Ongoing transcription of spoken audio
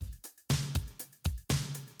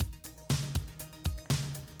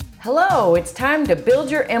Hello, it's time to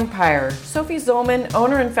build your empire. Sophie Zollman,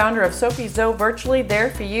 owner and founder of Sophie Zo Virtually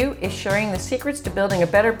There For You, is sharing the secrets to building a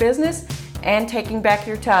better business and taking back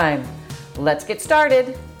your time. Let's get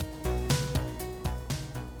started.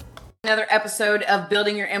 Another episode of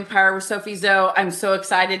Building Your Empire with Sophie Zo. I'm so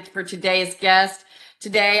excited for today's guest.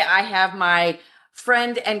 Today I have my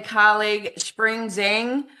friend and colleague, Spring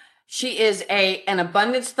Zhang. She is an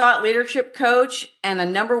abundance thought leadership coach and a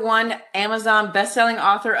 #1 Amazon bestselling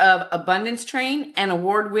author of Abundance Train and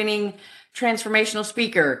award-winning transformational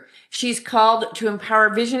speaker. She's called to empower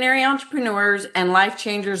visionary entrepreneurs and life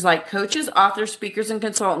changers like coaches, authors, speakers, and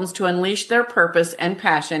consultants to unleash their purpose and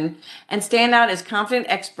passion and stand out as confident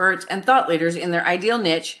experts and thought leaders in their ideal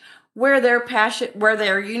niche where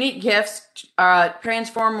their unique gifts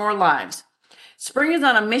transform more lives. Spring is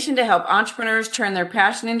on a mission to help entrepreneurs turn their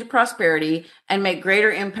passion into prosperity and make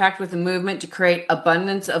greater impact with the movement to create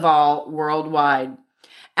abundance of all worldwide.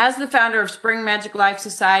 As the founder of Spring Magic Life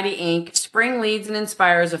Society, Inc., Spring leads and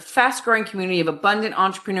inspires a fast-growing community of abundant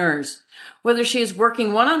entrepreneurs. Whether she is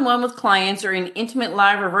working one-on-one with clients or in intimate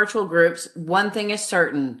live or virtual groups, one thing is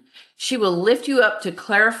certain. She will lift you up to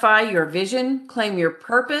clarify your vision, claim your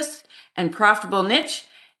purpose and profitable niche,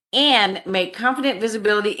 and make confident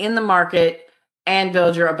visibility in the market and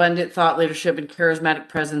build your abundant thought leadership and charismatic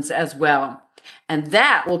presence as well. And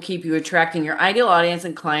that will keep you attracting your ideal audience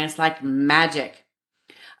and clients like magic.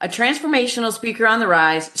 A transformational speaker on the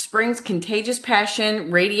rise, Spring's contagious passion,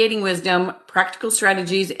 radiating wisdom, practical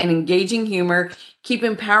strategies, and engaging humor keep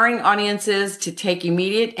empowering audiences to take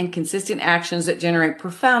immediate and consistent actions that generate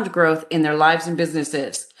profound growth in their lives and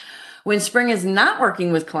businesses. When Spring is not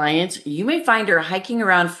working with clients, you may find her hiking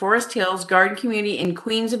around Forest Hills Garden Community in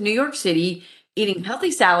Queens of New York City, eating healthy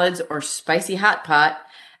salads or spicy hot pot,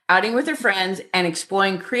 outing with her friends, and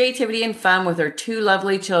exploring creativity and fun with her 2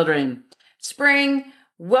 lovely children. Spring,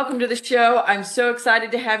 welcome to the show. I'm so excited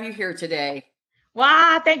to have you here today.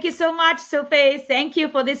 Wow, thank you so much, Sophie. Thank you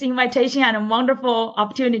for this invitation and a wonderful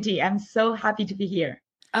opportunity. I'm so happy to be here.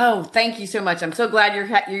 Oh, thank you so much. I'm so glad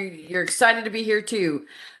you're excited to be here too.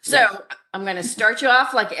 So yes. I'm going to start you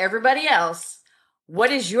off like everybody else. What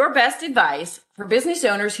is your best advice for business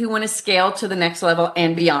owners who want to scale to the next level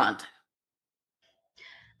and beyond?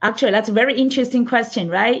 Actually, that's a very interesting question,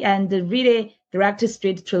 right? And really direct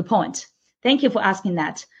straight to the point. Thank you for asking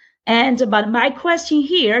that. But my question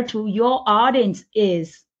here to your audience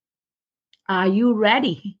is, are you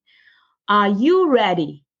ready? Are you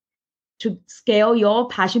ready to scale your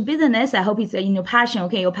passion business? I hope it's in your passion,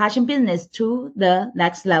 okay, your passion business to the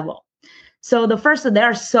next level. So there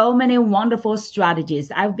are so many wonderful strategies.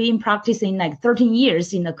 I've been practicing like 13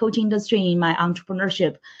 years in the coaching industry in my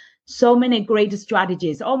entrepreneurship. So many great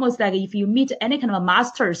strategies, almost like if you meet any kind of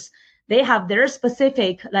masters, they have their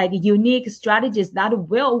specific, like unique strategies that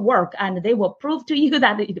will work and they will prove to you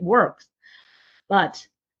that it works. But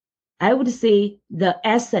I would say the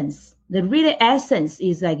real essence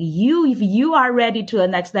is like if you are ready to the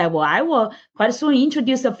next level, I will quite soon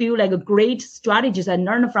introduce a few like great strategies and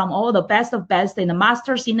learn from all the best of best and the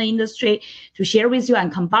masters in the industry to share with you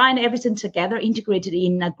and combine everything together, integrated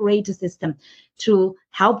in a great system to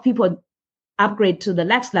help people upgrade to the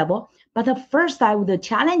next level. But first, I would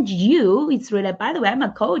challenge you. It's really, by the way, I'm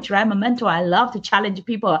a coach, right? I'm a mentor. I love to challenge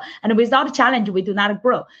people. And without a challenge, we do not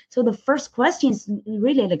grow. So the first question is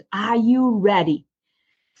really like, are you ready?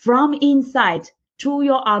 From inside to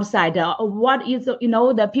your outside, what is,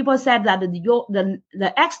 the people said that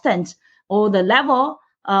the extent or the level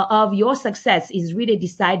of your success is really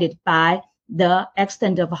decided by the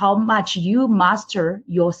extent of how much you master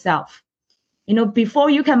yourself. Before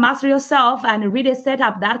you can master yourself and really set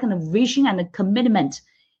up that kind of vision and commitment,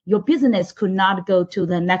 your business could not go to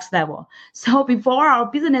the next level. So before our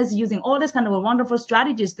business using all these kind of wonderful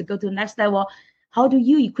strategies to go to the next level, how do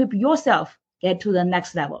you equip yourself get to the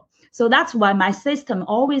next level? So that's why my system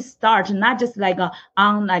always starts not just like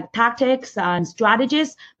on like tactics and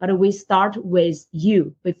strategies, but we start with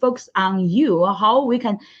you. We focus on you, how we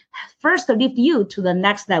can first lift you to the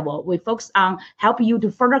next level. We focus on helping you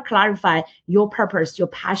to further clarify your purpose, your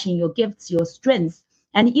passion, your gifts, your strengths,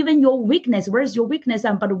 and even your weakness. Where's your weakness?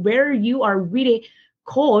 But where you are really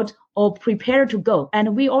called or prepared to go.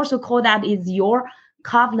 And we also call that is your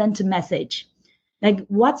covenant message. Like,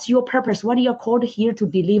 what's your purpose? What are you called here to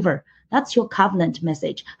deliver? That's your covenant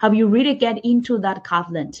message. Have you really get into that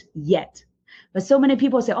covenant yet? But so many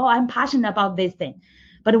people say, oh, I'm passionate about this thing.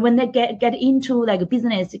 But when they get into like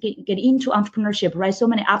business, get into entrepreneurship, right? So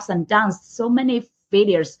many ups and downs, so many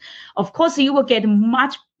failures. Of course, you will get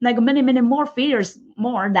much, like many more failures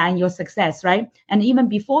more than your success, right? And even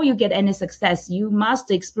before you get any success, you must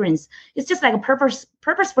experience. It's just like a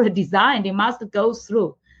purposeful design. They must go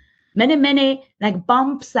through many like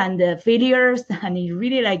bumps and failures, and you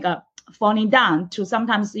really like falling down to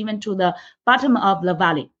sometimes even to the bottom of the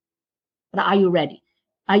valley. But are you ready?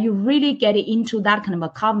 Are you really getting into that kind of a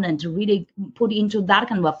covenant, really put into that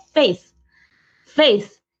kind of a faith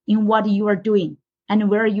in what you are doing and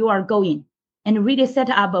where you are going, and really set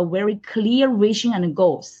up a very clear vision and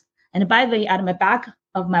goals? And by the way, at my back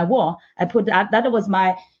of my wall, I put that was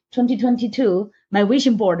my 2022, my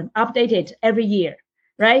vision board, updated every year,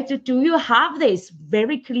 right? Do you have this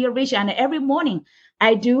very clear vision? And every morning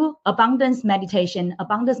I do abundance meditation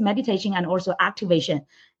and also activation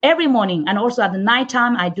every morning. And also at the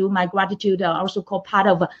nighttime, I do my gratitude, also called part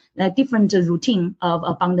of a different routine of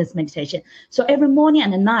abundance meditation. So every morning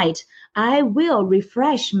and night, I will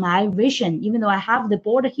refresh my vision. Even though I have the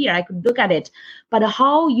board here, I could look at it, but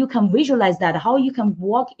how you can visualize that, how you can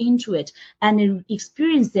walk into it and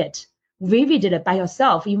experience it vividly by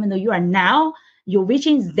yourself, even though you are now, your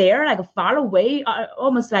vision is there, like far away,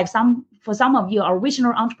 almost like for some of you are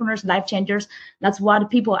visionary entrepreneurs, life changers. That's what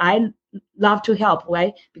people I love to help,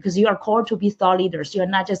 right? Because you are called to be thought leaders. You're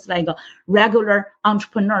not just like a regular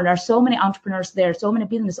entrepreneur. There are so many entrepreneurs there, so many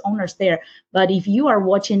business owners there. But if you are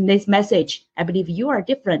watching this message, I believe you are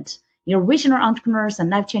different. You're visionary entrepreneurs and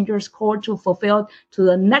life changers called to fulfill to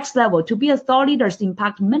the next level, to be a thought leaders, to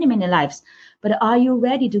impact many lives. But are you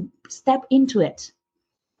ready to step into it?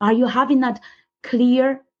 Are you having that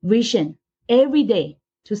clear vision every day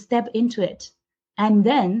to step into it? And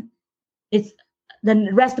then the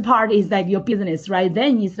rest part is like your business, right?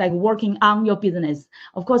 Then it's like working on your business.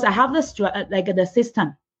 Of course, I have the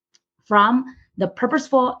system from the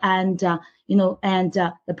purposeful and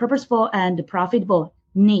the purposeful and profitable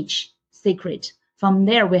niche secret. From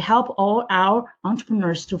there, we help all our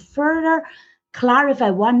entrepreneurs to further clarify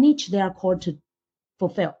what niche they are called to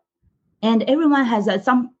fulfill. And everyone has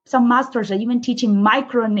some masters are even teaching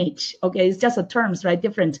micro niche. Okay, it's just the terms, right?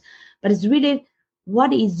 Different, but it's really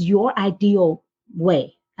what is your ideal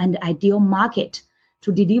way and ideal market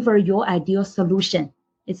to deliver your ideal solution.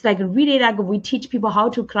 It's like really like we teach people how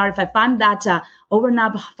to clarify, find that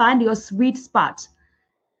overlap, find your sweet spot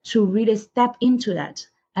to really step into that.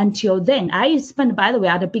 Until then, I spent, by the way,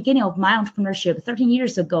 at the beginning of my entrepreneurship 13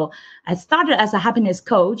 years ago, I started as a happiness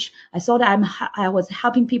coach. I saw that I was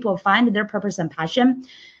helping people find their purpose and passion.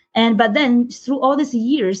 But then through all these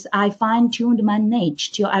years, I fine-tuned my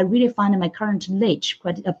niche till I really found my current niche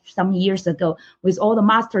quite some years ago with all the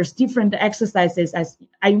masters, different exercises.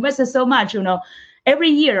 I invested so much, every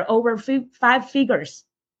year over 5 figures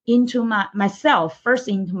into myself, first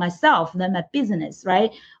into myself, then my business,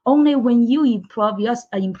 right? Only when you improve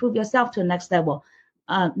yourself to the next level,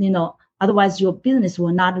 otherwise your business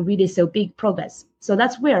will not really show big progress. So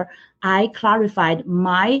that's where I clarified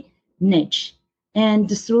my niche. And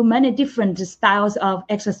through many different styles of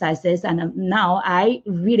exercises, and now I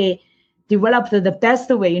really developed the best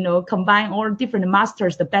way, combine all different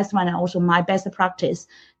masters, the best one, and also my best practice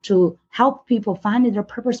to help people find their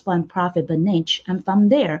purposeful and profitable niche. And from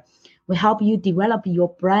there, we help you develop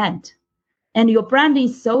your brand. And your brand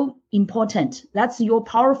is so important. That's your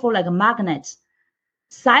powerful like a magnet,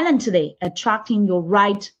 silently attracting your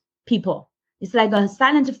right people. It's like a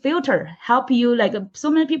silent filter, help you. Like so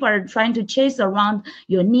many people are trying to chase around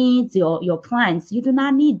your needs, your clients. You do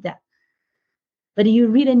not need that. But you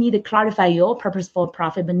really need to clarify your purposeful,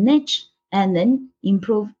 profitable niche and then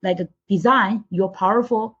improve, like design your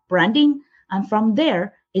powerful branding. And from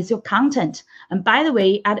there is your content. And by the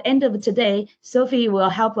way, at the end of today, Sophie will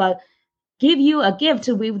help give you a gift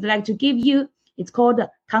we would like to give you. It's called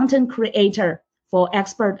Content Creator for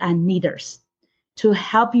Expert and Leaders, to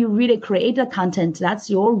help you really create the content. That's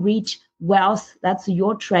your rich wealth. That's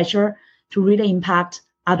your treasure to really impact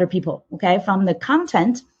other people. Okay, from the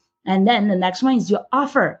content. And then the next one is your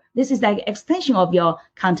offer. This is like extension of your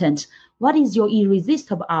content. What is your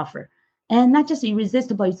irresistible offer? And not just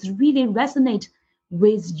irresistible, it's really resonate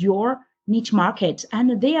with your niche market.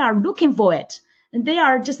 And they are looking for it. And they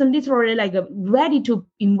are just literally like ready to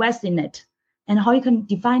invest in it. And how you can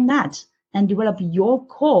define that and develop your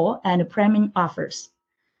core and premium offers.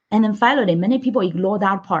 And then finally, many people ignore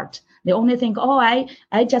that part. They only think,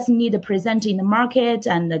 I just need to present in the market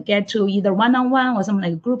and get to either one-on-one or something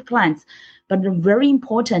like group clients. But very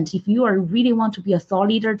important, if you really want to be a thought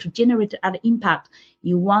leader to generate an impact,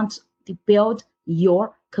 you want to build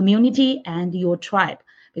your community and your tribe,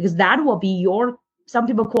 because that will be your, some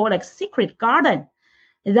people call like secret garden.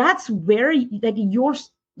 That's where like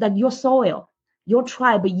your soil. your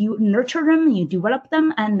tribe, you nurture them, you develop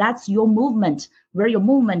them, and that's your movement, where your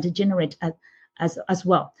movement generate as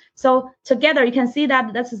well. So together you can see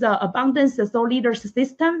that this is an abundance thought leaders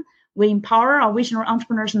system. We empower our visionary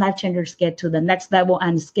entrepreneurs and life changers get to the next level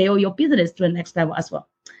and scale your business to the next level as well.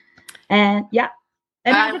 And yeah.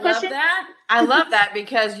 I love that. I love that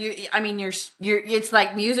because you're it's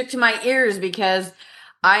like music to my ears, because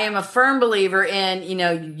I am a firm believer in,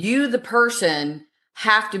 you, the person,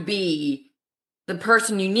 have to be the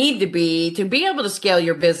person you need to be able to scale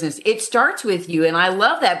your business. It starts with you. And I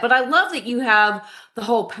love that. But I love that you have the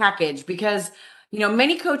whole package, because,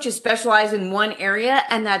 many coaches specialize in one area,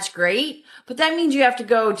 and that's great. But that means you have to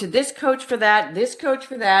go to this coach for that, this coach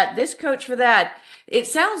for that, this coach for that. It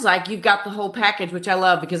sounds like you've got the whole package, which I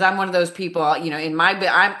love, because I'm one of those people, in I'm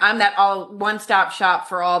that all one-stop shop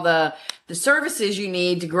for all the services you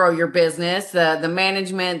need to grow your business, the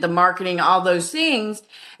management, the marketing, all those things.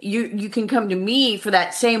 You can come to me for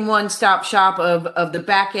that same one-stop shop of the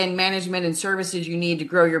back-end management and services you need to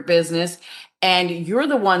grow your business. And you're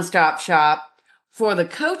the one-stop shop for the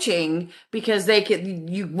coaching, because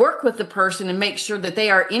you work with the person and make sure that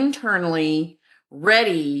they are internally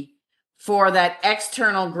ready for that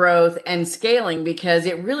external growth and scaling, because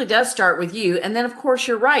it really does start with you. And then, of course,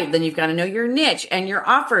 you're right. Then you've got to know your niche and your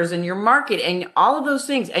offers and your market and all of those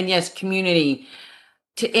things. And yes, community,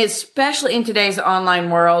 especially in today's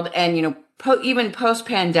online world. And, even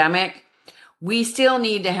post-pandemic, we still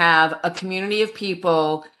need to have a community of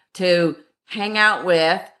people to hang out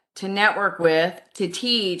with, to network with, to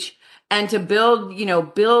teach, and to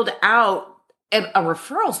build out a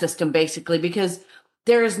referral system, basically, because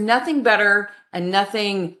there is nothing better and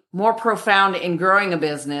nothing more profound in growing a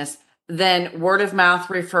business than word of mouth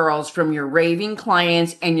referrals from your raving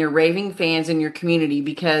clients and your raving fans in your community,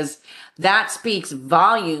 because that speaks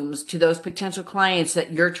volumes to those potential clients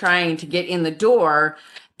that you're trying to get in the door,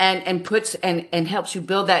 and puts and helps you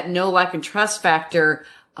build that know, like, and trust factor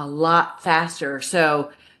a lot faster.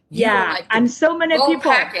 So and so many people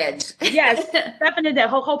package. Yes, definitely the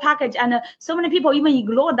whole package. And so many people even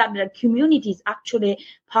ignore that the community is actually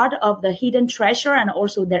part of the hidden treasure, and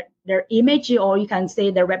also their image, or you can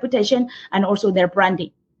say their reputation, and also their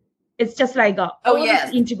branding. It's just like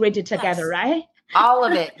integrated together, right? All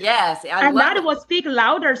of it. Yes. And that will speak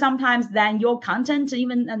louder sometimes than your content,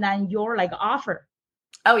 even than your offer.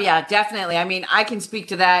 Oh yeah, definitely. I mean, I can speak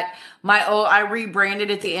to that. I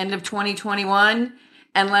rebranded at the end of 2021.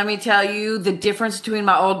 And let me tell you, the difference between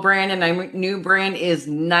my old brand and my new brand is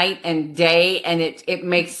night and day. And it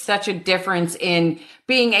makes such a difference in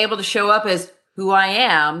being able to show up as who I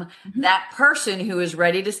am, that person who is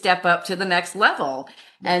ready to step up to the next level.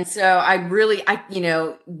 And so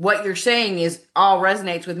what you're saying is all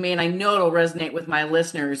resonates with me, and I know it'll resonate with my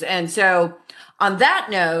listeners. And so on that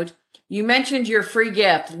note, you mentioned your free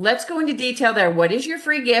gift. Let's go into detail there. What is your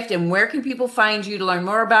free gift, and where can people find you to learn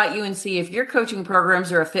more about you and see if your coaching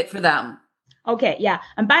programs are a fit for them? Okay, yeah.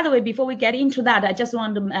 And by the way, before we get into that, I just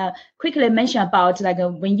want to quickly mention about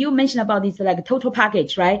when you mention about this total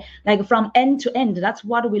package, right? From end to end, that's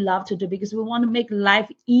what we love to do, because we want to make life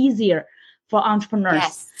easier for entrepreneurs.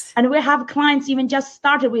 Yes. And we have clients even just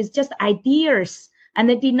started with just ideas, and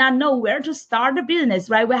they did not know where to start a business,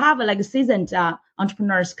 right? We have seasoned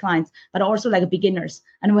entrepreneurs clients, but also beginners,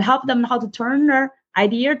 and we help them how to turn their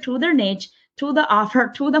idea to their niche, to the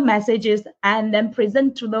offer, to the messages, and then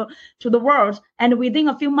present to the world. And within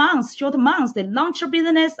a few months, short months, they launch a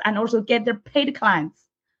business and also get their paid clients.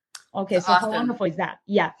 Okay, so awesome. How wonderful is that?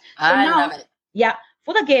 Yeah. So I love it. Yeah.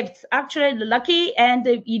 For the gifts, actually, Lucky, and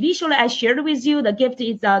initially I shared with you, the gift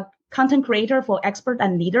is a content creator for expert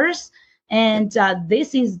and leaders. And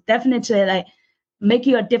this is definitely make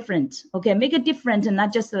you a different, okay? Make it different, and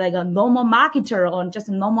not just a normal marketer or just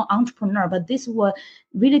a normal entrepreneur, but this will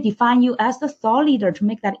really define you as the thought leader to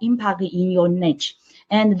make that impact in your niche.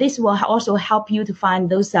 And this will also help you to find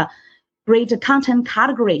those great content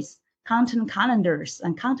categories, content calendars,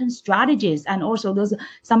 and content strategies, and also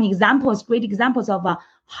great examples of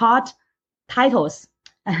hot titles,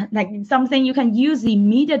 something you can use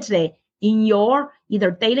immediately in your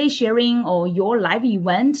either daily sharing or your live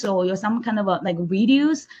events or your some kind of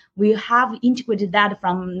videos. We have integrated that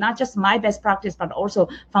from not just my best practice, but also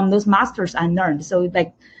from those masters I learned. So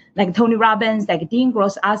like Tony Robbins, Dean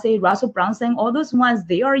Gross, Russell Brunson, all those ones,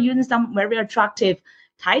 they are using some very attractive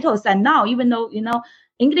titles. And now, even though,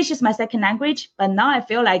 English is my second language, but now I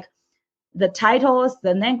feel like the titles,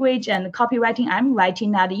 the language, and the copywriting I'm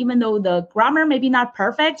writing, that even though the grammar may be not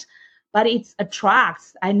perfect, but it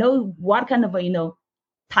attracts. I know what kind of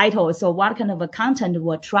title, so what kind of a content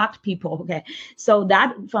will attract people. Okay, so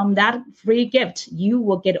that from that free gift, you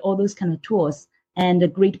will get all those kind of tools and a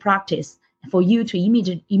great practice for you to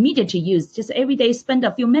immediately use. Just every day, spend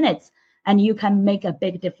a few minutes, and you can make a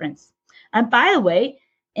big difference. And by the way,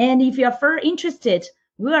 and if you're further interested,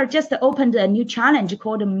 we are just opened a new challenge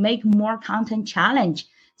called Make More Content Challenge.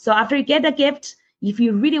 So after you get the gift, if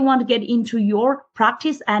you really want to get into your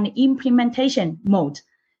practice and implementation mode,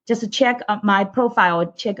 just check my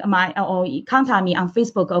profile, check my or contact me on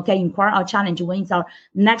Facebook. Okay, inquire our challenge when it's our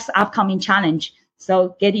next upcoming challenge.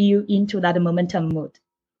 So get you into that momentum mode.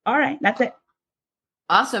 All right, that's it.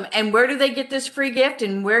 Awesome. And where do they get this free gift,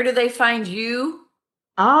 and where do they find you?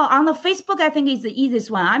 Oh, on the Facebook, I think is the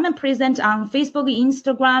easiest one. I'm present on Facebook,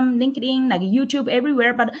 Instagram, LinkedIn, like YouTube,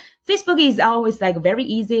 everywhere. But Facebook is always like very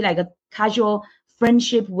easy, like a casual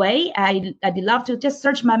friendship way. I'd love to just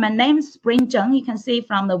search my name, Spring Zheng. You can see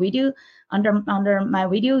from the video, under my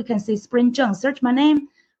video, you can see Spring Zheng. Search my name.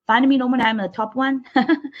 Find me. Normally, I'm the top one.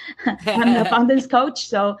 I'm the abundance coach,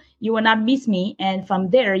 so you will not miss me. And from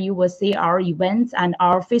there, you will see our events and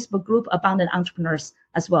our Facebook group, Abundant Entrepreneurs,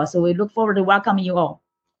 as well. So we look forward to welcoming you all.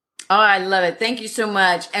 Oh, I love it. Thank you so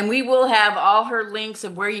much. And we will have all her links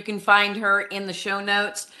of where you can find her in the show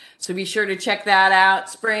notes. So be sure to check that out.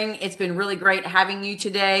 Spring, it's been really great having you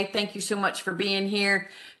today. Thank you so much for being here.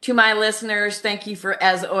 To my listeners, thank you for,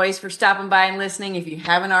 as always, for stopping by and listening. If you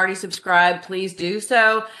haven't already subscribed, please do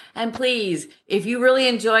so. And please, if you really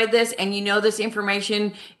enjoyed this and you know this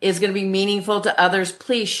information is going to be meaningful to others,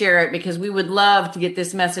 please share it, because we would love to get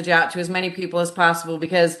this message out to as many people as possible,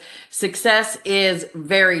 because success is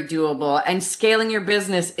very doable and scaling your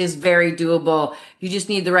business is very doable. You just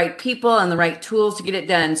need the right people and the right tools to get it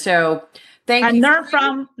done. So thank you.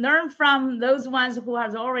 Learn from those ones who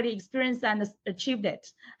has already experienced and achieved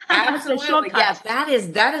it. Absolutely. Yes,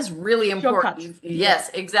 that is really important. Shortcut. Yes,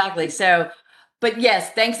 exactly. So, but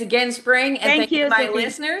yes, thanks again, Spring. And thank you to my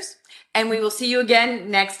listeners. And we will see you again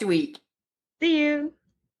next week. See you.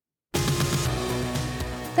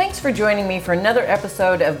 Thanks for joining me for another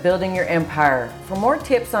episode of Building Your Empire. For more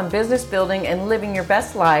tips on business building and living your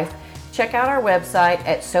best life, check out our website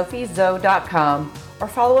at sophiezo.com or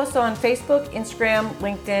follow us on Facebook, Instagram,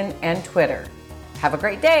 LinkedIn, and Twitter. Have a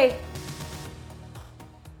great day.